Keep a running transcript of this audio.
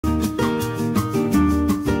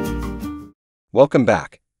Welcome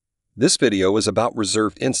back. This video is about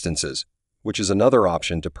reserved instances, which is another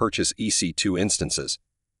option to purchase EC2 instances.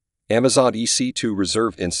 Amazon EC2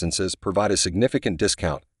 reserved instances provide a significant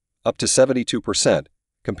discount, up to 72%,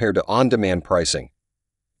 compared to on-demand pricing,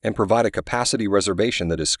 and provide a capacity reservation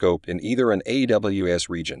that is scoped in either an AWS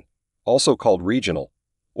region, also called regional,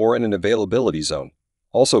 or in an availability zone,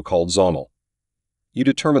 also called zonal. You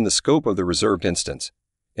determine the scope of the reserved instance.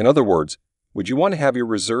 In other words, would you want to have your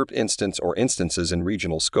reserved instance or instances in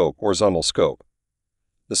regional scope or zonal scope?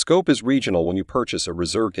 The scope is regional when you purchase a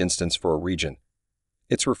reserved instance for a region.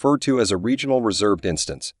 It's referred to as a regional reserved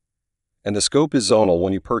instance. And the scope is zonal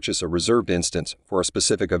when you purchase a reserved instance for a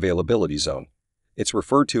specific availability zone. It's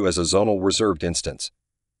referred to as a zonal reserved instance.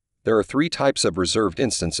 There are three types of reserved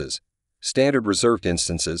instances: standard reserved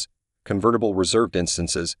instances, convertible reserved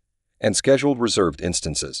instances, and scheduled reserved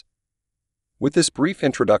instances. With this brief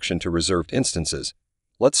introduction to reserved instances,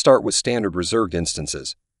 let's start with standard reserved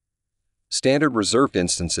instances. Standard reserved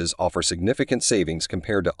instances offer significant savings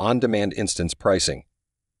compared to on-demand instance pricing.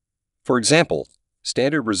 For example,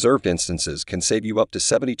 standard reserved instances can save you up to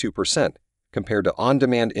 72% compared to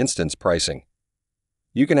on-demand instance pricing.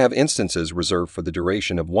 You can have instances reserved for the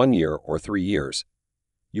duration of 1 year or 3 years.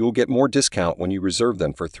 You will get more discount when you reserve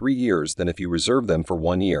them for 3 years than if you reserve them for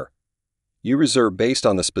 1 year. You reserve based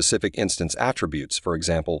on the specific instance attributes, for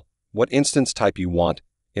example, what instance type you want,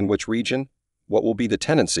 in which region, what will be the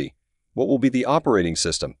tenancy, what will be the operating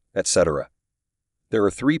system, etc. There are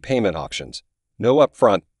 3 payment options: no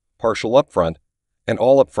upfront, partial upfront, and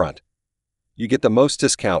all upfront. You get the most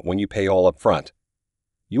discount when you pay all upfront.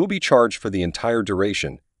 You will be charged for the entire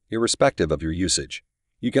duration, irrespective of your usage.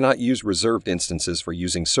 You cannot use reserved instances for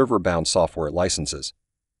using server-bound software licenses.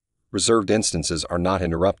 Reserved instances are not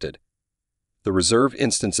interrupted. The reserved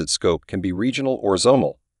instance's scope can be regional or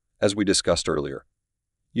zonal, as we discussed earlier.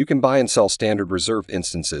 You can buy and sell standard reserved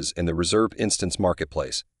instances in the reserved instance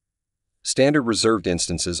marketplace. Standard reserved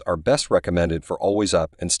instances are best recommended for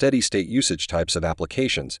always-up and steady-state usage types of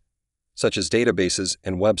applications, such as databases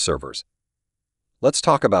and web servers. Let's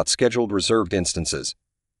talk about scheduled reserved instances.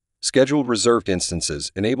 Scheduled reserved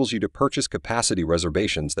instances enables you to purchase capacity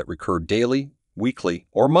reservations that recur daily, weekly,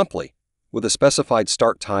 or monthly, with a specified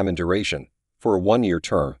start time and duration, for a 1-year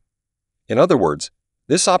term. In other words,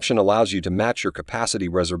 this option allows you to match your capacity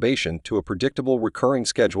reservation to a predictable recurring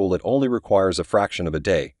schedule that only requires a fraction of a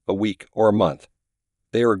day, a week, or a month.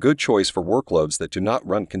 They are a good choice for workloads that do not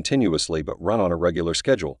run continuously but run on a regular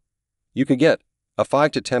schedule. You can get a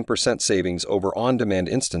 5 to 10% savings over on-demand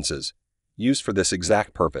instances used for this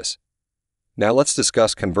exact purpose. Now let's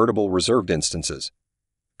discuss convertible reserved instances.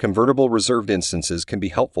 Convertible reserved instances can be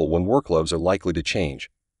helpful when workloads are likely to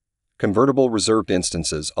change. Convertible reserved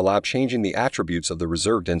instances allow changing the attributes of the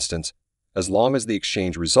reserved instance as long as the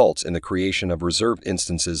exchange results in the creation of reserved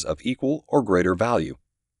instances of equal or greater value.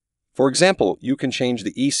 For example, you can change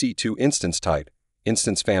the EC2 instance type,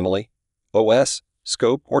 instance family, OS,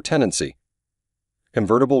 scope, or tenancy.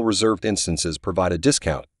 Convertible reserved instances provide a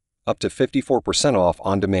discount, up to 54% off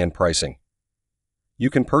on-demand pricing. You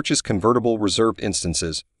can purchase convertible reserved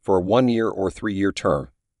instances for a 1-year or 3-year term.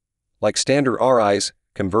 Like standard RIs,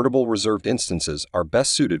 convertible reserved instances are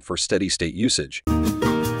best suited for steady-state usage.